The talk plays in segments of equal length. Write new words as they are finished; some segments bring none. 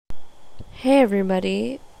Hey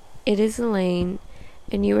everybody, it is Elaine,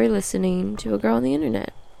 and you are listening to A Girl on the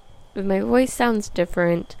Internet. If my voice sounds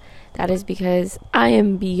different, that is because I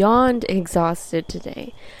am beyond exhausted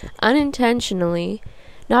today. Unintentionally,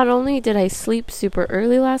 not only did I sleep super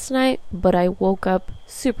early last night, but I woke up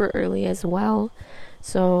super early as well.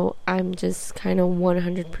 So I'm just kind of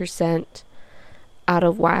 100% out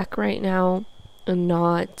of whack right now. I'm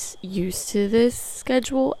not used to this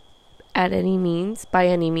schedule by any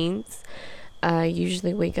means. I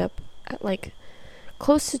usually wake up at like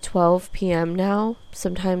close to 12 p.m. now,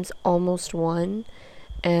 sometimes almost 1.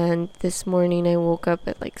 And this morning I woke up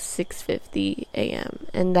at like 6:50 a.m.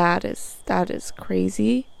 and that is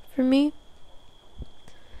crazy for me.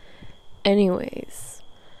 Anyways,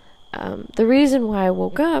 the reason why I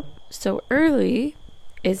woke up so early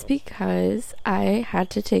is because I had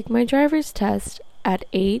to take my driver's test at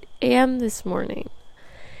 8 a.m. this morning.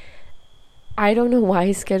 I don't know why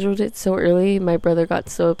he scheduled it so early. My brother got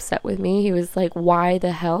so upset with me. He was like, why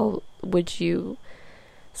the hell would you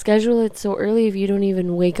schedule it so early if you don't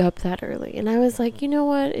even wake up that early? And I was like, you know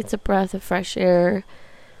what? It's a breath of fresh air.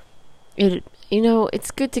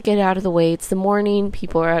 It's good to get out of the way. It's the morning.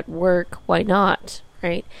 People are at work. Why not?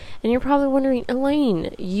 Right? And you're probably wondering,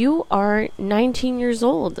 Elaine, you are 19 years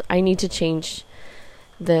old. I need to change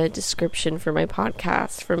the description for my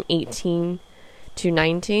podcast from 18 to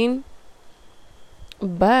 19.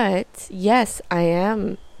 But yes, I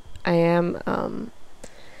am a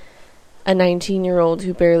 19-year-old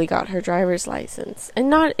who barely got her driver's license.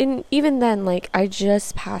 And even then, like, I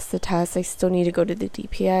just passed the test. I still need to go to the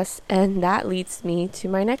DPS, and that leads me to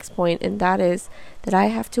my next point, and that is that I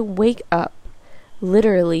have to wake up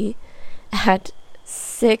literally at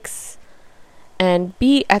 6 and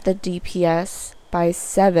be at the DPS by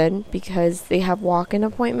 7 because they have walk-in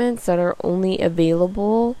appointments that are only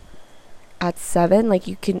available at 7. Like,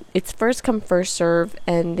 it's first come first serve,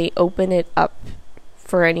 and they open it up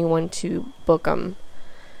for anyone to book them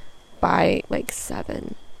by like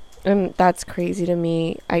 7. And that's crazy to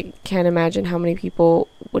me. I can't imagine how many people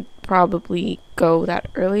would probably go that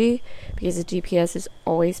early because the DPS is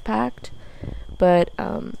always packed. But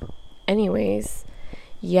anyways,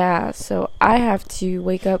 yeah, so I have to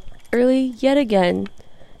wake up early yet again.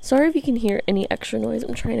 Sorry if you can hear any extra noise.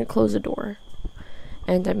 I'm trying to close a door,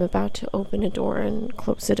 and I'm about to open a door and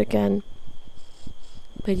close it again.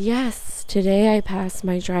 But yes, today I passed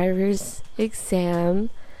my driver's exam.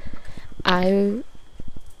 I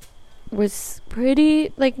was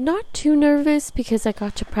pretty, not too nervous because I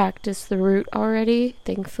got to practice the route already,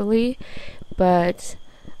 thankfully. But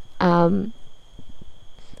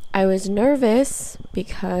I was nervous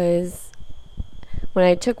because when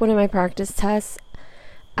I took one of my practice tests,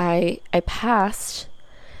 I passed,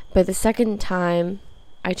 but the second time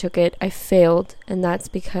I took it, I failed, and that's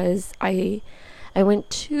because I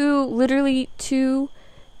went literally too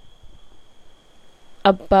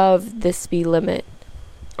above the speed limit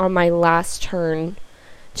on my last turn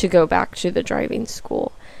to go back to the driving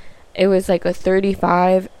school. It was like a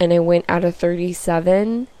 35, and I went at a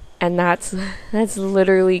 37, and that's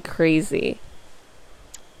literally crazy.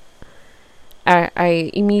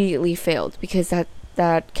 I immediately failed because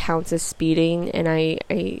that counts as speeding, and I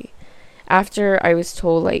after I was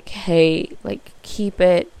told, hey, keep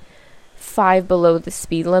it 5 below the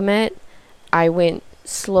speed limit, I went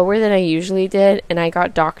slower than I usually did, and I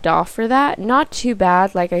got docked off for that. Not too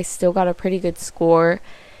bad, I still got a pretty good score,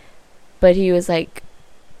 but he was like,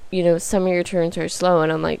 some of your turns are slow, and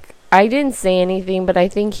I'm like, I didn't say anything, but I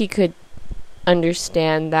think he could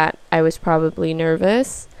understand that I was probably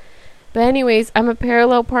nervous. But anyways, I'm a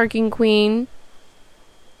parallel parking queen.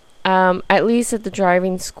 At least at the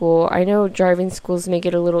driving school. I know driving schools make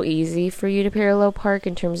it a little easy for you to parallel park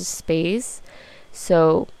in terms of space.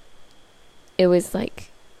 So it was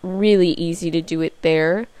really easy to do it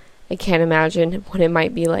there. I can't imagine what it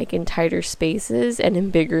might be like in tighter spaces and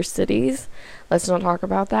in bigger cities. Let's not talk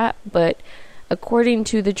about that. But according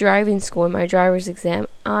to the driving school in my driver's exam,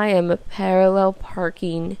 I am a parallel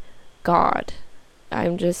parking god.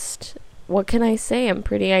 What can I say? I'm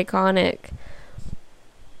pretty iconic.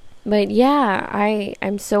 But yeah,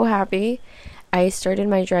 I'm so happy. I started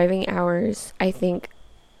my driving hours, I think,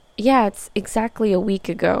 it's exactly a week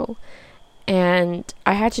ago. And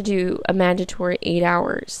I had to do a mandatory 8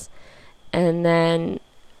 hours. And then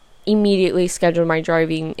immediately scheduled my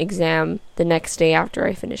driving exam the next day after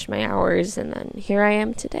I finished my hours. And then here I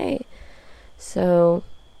am today. So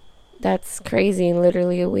that's crazy,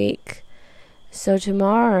 literally a week. So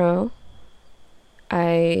tomorrow,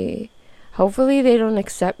 hopefully they don't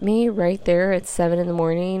accept me right there at 7 in the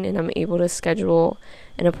morning and I'm able to schedule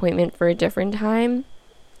an appointment for a different time.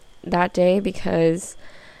 that day because,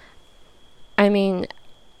 I mean,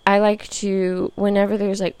 I like to, whenever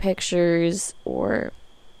there's like pictures or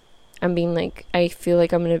I'm being like, I feel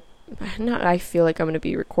like I'm going to, not I feel like I'm going to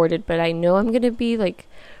be recorded, but I know I'm going to be like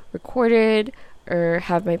recorded or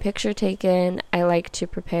have my picture taken. I like to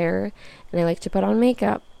prepare and I like to put on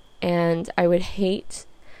makeup, and I would hate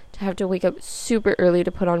to have to wake up super early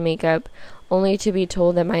to put on makeup only to be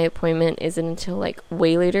told that my appointment isn't until like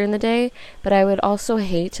way later in the day. But I would also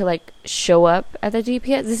hate to like show up at the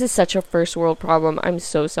DPS. This is such a first world problem. I'm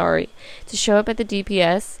so sorry. To show up at the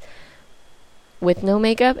DPS with no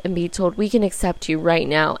makeup and be told we can accept you right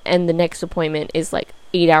now and the next appointment is like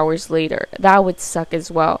 8 hours later. That would suck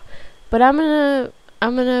as well. But I'm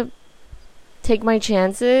gonna take my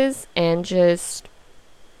chances and just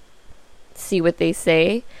see what they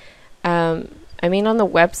say. I mean, on the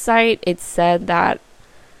website, it said that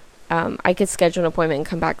I could schedule an appointment and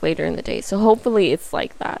come back later in the day. So hopefully it's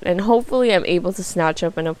like that. And hopefully I'm able to snatch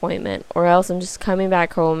up an appointment, or else I'm just coming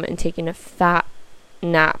back home and taking a fat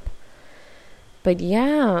nap. But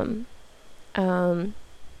yeah, I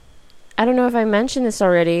don't know if I mentioned this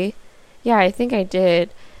already. Yeah, I think I did.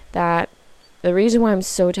 That the reason why I'm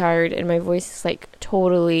so tired and my voice is like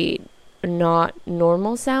totally not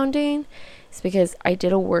normal sounding is because I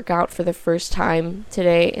did a workout for the first time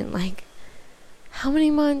today in like how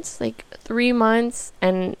many months? Like 3 months.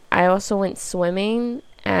 And I also went swimming,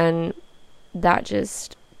 and that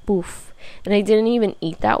just poof. And I didn't even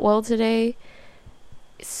eat that well today.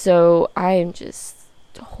 So I am just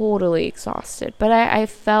totally exhausted. But I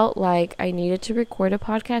felt like I needed to record a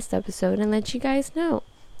podcast episode and let you guys know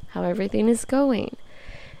how everything is going.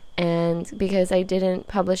 And because I didn't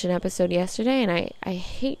publish an episode yesterday, and I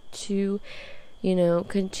hate to,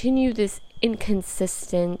 continue this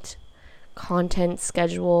inconsistent content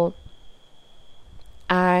schedule,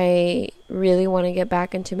 I really want to get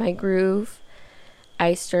back into my groove.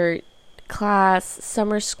 I start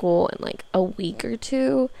summer school in like a week or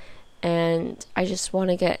two, and I just want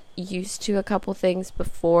to get used to a couple things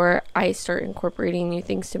before I start incorporating new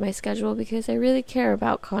things to my schedule, because I really care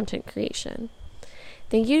about content creation.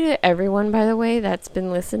 Thank you to everyone, by the way, that's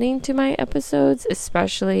been listening to my episodes,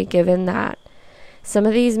 especially given that some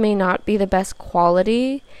of these may not be the best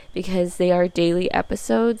quality because they are daily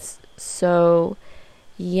episodes. So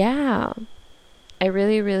yeah, I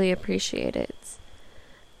really, really appreciate it.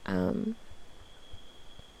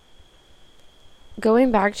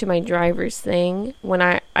 Going back to my driver's thing, when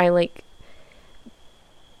I like,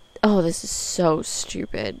 oh, this is so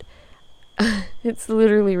stupid. It's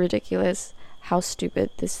literally ridiculous how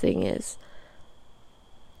stupid this thing is.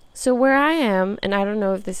 So where I am, and I don't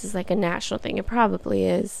know if this is like a national thing, it probably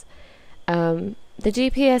is, the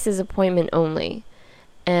GPS is appointment only,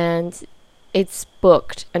 and it's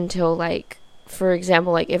booked until like, for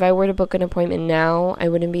example, like if I were to book an appointment now, I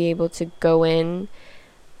wouldn't be able to go in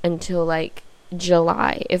until like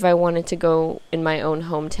July if I wanted to go in my own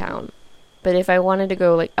hometown. But if I wanted to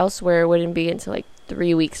go like elsewhere, it wouldn't be until like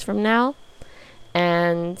 3 weeks from now.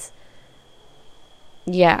 And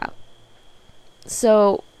yeah,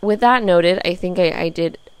 so with that noted, I think I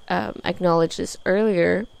did acknowledge this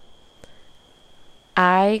earlier.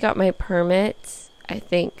 I got my permit, I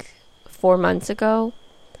think 4 months ago.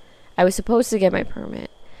 I was supposed to get my permit.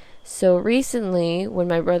 So recently, when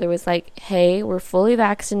my brother was like, hey, we're fully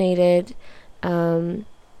vaccinated, we're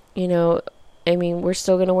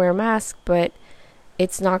still going to wear a mask, but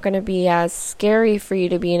it's not going to be as scary for you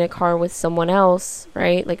to be in a car with someone else,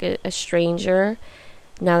 right? Like a stranger,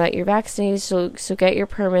 now that you're vaccinated. So get your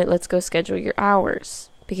permit. Let's go schedule your hours,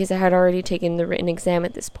 because I had already taken the written exam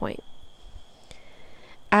at this point.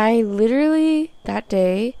 I literally, that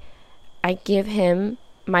day, I give him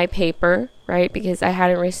my paper, right? Because I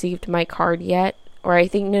hadn't received my card yet. Or I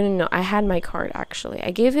think, no, I had my card actually.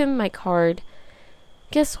 I gave him my card.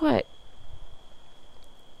 Guess what?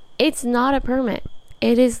 It's not a permit.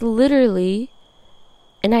 It is literally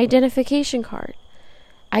an identification card.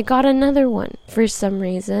 I got another one for some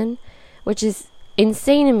reason, which is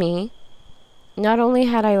insane to me. Not only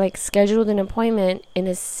had I like scheduled an appointment in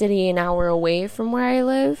a city an hour away from where I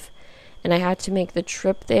live, and I had to make the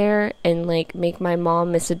trip there and like make my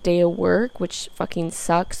mom miss a day of work, which fucking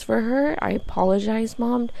sucks for her. I apologize,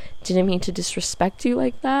 Mom. Didn't mean to disrespect you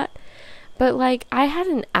like that. But like, I had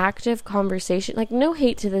an active conversation, like no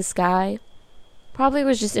hate to this guy. Probably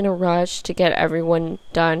was just in a rush to get everyone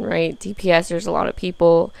done, right? DPS, there's a lot of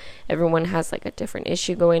people. Everyone has like a different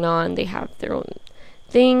issue going on. They have their own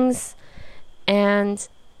things. And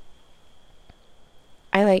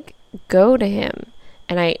I like go to him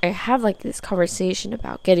and I have like this conversation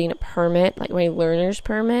about getting a permit, like my learner's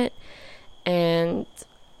permit. And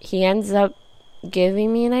he ends up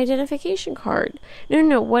giving me an identification card.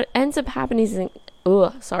 No. What ends up happening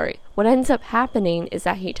is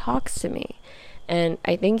that he talks to me, and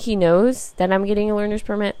I think he knows that I'm getting a learner's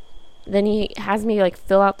permit. Then he has me like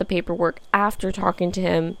fill out the paperwork after talking to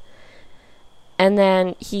him, and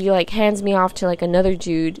then he like hands me off to like another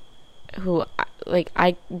dude who like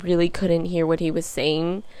I really couldn't hear what he was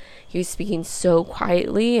saying. He was speaking so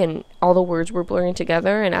quietly and all the words were blurring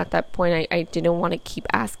together, and at that point I didn't want to keep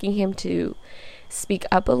asking him to speak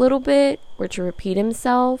up a little bit or to repeat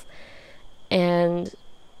himself. And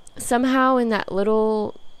somehow in that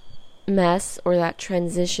little mess or that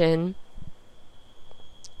transition,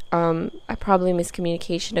 probably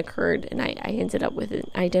miscommunication occurred, and I ended up with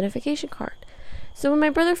an identification card. So when my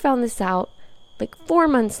brother found this out, like 4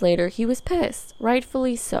 months later, he was pissed,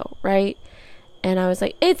 rightfully so, right? And I was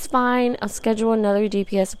like, it's fine, I'll schedule another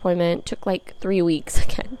DPS appointment. Took like 3 weeks,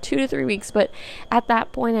 again, 2 to 3 weeks, but at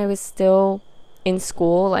that point I was still in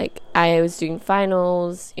school. Like I was doing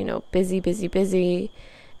finals, busy,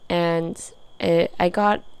 and I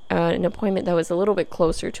got an appointment that was a little bit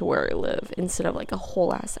closer to where I live instead of like a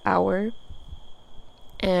whole ass hour.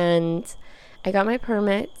 And I got my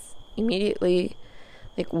permits immediately,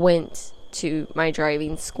 like went to my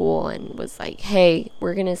driving school and was like, hey,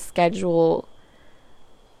 we're gonna schedule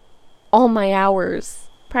all my hours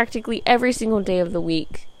practically every single day of the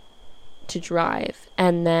week to drive,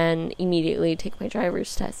 and then immediately take my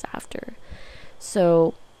driver's test after.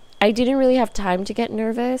 So I didn't really have time to get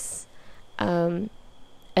nervous. And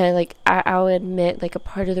like I'll admit, like a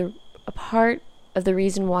part of the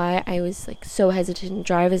reason why I was like so hesitant to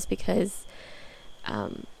drive is because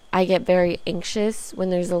I get very anxious when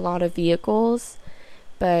there's a lot of vehicles.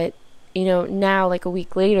 But now, like a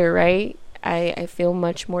week later, right, I feel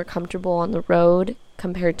much more comfortable on the road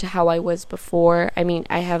compared to how I was before. I mean,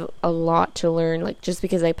 I have a lot to learn. Like, just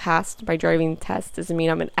because I passed my driving test doesn't mean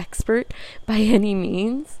I'm an expert by any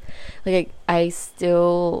means. Like, I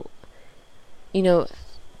still,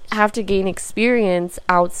 have to gain experience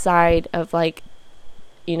outside of, like,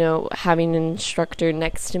 having an instructor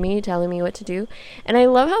next to me telling me what to do. And I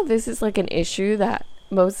love how this is, like, an issue that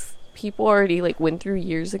most people already, like, went through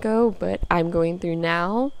years ago, but I'm going through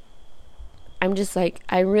now. I'm just like,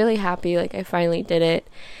 I'm really happy, like, I finally did it,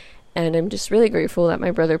 and I'm just really grateful that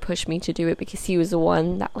my brother pushed me to do it, because he was the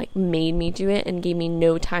one that, like, made me do it and gave me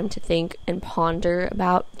no time to think and ponder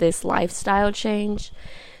about this lifestyle change.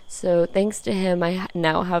 So thanks to him, I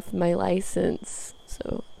now have my license.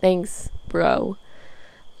 So thanks, bro.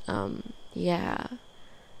 Yeah.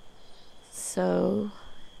 So,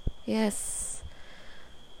 yes.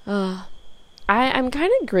 I'm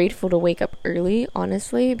kind of grateful to wake up early,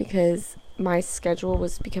 honestly, because my schedule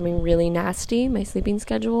was becoming really nasty, my sleeping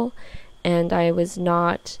schedule, and I was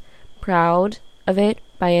not proud of it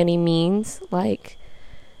by any means. Like,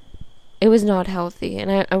 it was not healthy,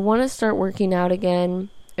 and I want to start working out again.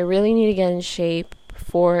 I really need to get in shape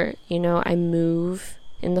before, I move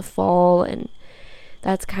in the fall, and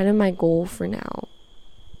that's kind of my goal for now.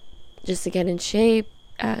 Just to get in shape,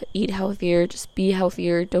 eat healthier, just be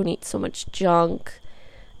healthier, don't eat so much junk.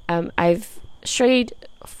 I've strayed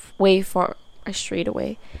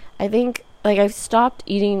away. I think, like, I've stopped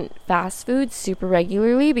eating fast food super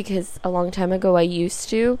regularly, because a long time ago I used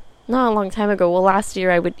to. Not a long time ago, well, last year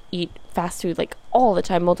I would eat fast food, like, all the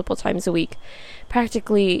time, multiple times a week.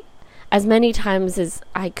 Practically as many times as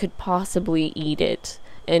I could possibly eat it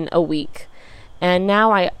in a week. And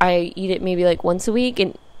now I eat it maybe, like, once a week,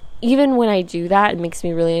 and even when I do that, it makes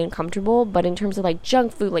me really uncomfortable. But in terms of, like,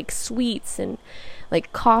 junk food, like sweets and,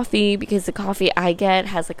 like, coffee, because the coffee I get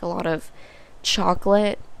has, like, a lot of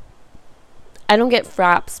chocolate. I don't get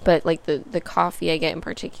fraps, but, like, the coffee I get in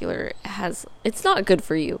particular it's not good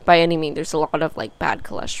for you by any means. There's a lot of, like, bad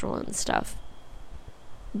cholesterol and stuff.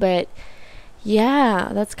 But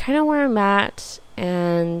yeah, that's kind of where I'm at.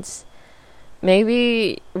 And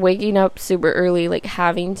maybe waking up super early, like,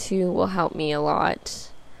 having to, will help me a lot.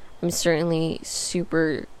 I'm certainly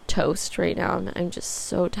super toast right now. I'm just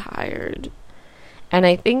so tired, and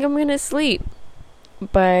I think I'm gonna sleep.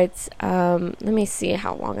 But let me see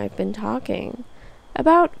how long I've been talking.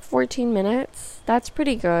 About 14 minutes. That's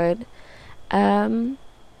pretty good.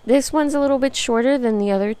 This one's a little bit shorter than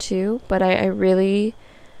the other two, but I really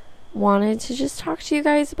wanted to just talk to you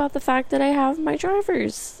guys about the fact that I have my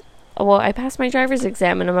driver's. Well, I passed my driver's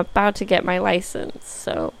exam, and I'm about to get my license.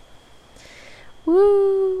 So,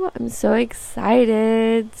 woo! I'm so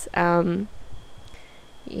excited.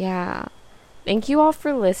 Yeah. Thank you all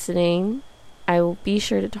for listening. I will be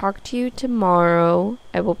sure to talk to you tomorrow.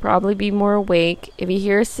 I will probably be more awake. If you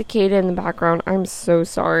hear a cicada in the background, I'm so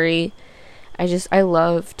sorry. I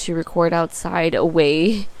love to record outside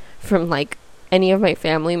away from like any of my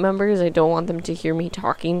family members. I don't want them to hear me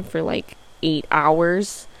talking for like 8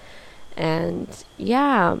 hours. And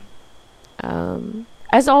yeah,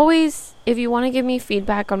 as always, if you want to give me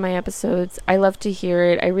feedback on my episodes, I love to hear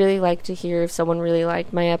it. I really like to hear if someone really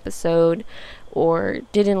liked my episode or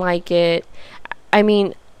didn't like it. I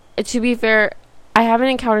mean, to be fair, I haven't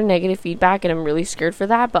encountered negative feedback and I'm really scared for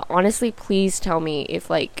that, but honestly, please tell me if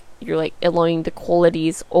like you're like allowing the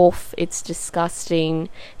qualities off, it's disgusting,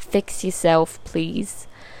 fix yourself, please.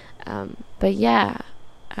 But yeah,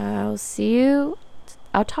 I'll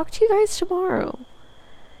talk to you guys tomorrow.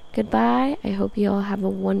 Goodbye. I hope you all have a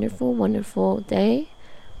wonderful, wonderful day.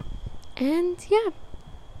 And yeah,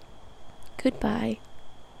 goodbye.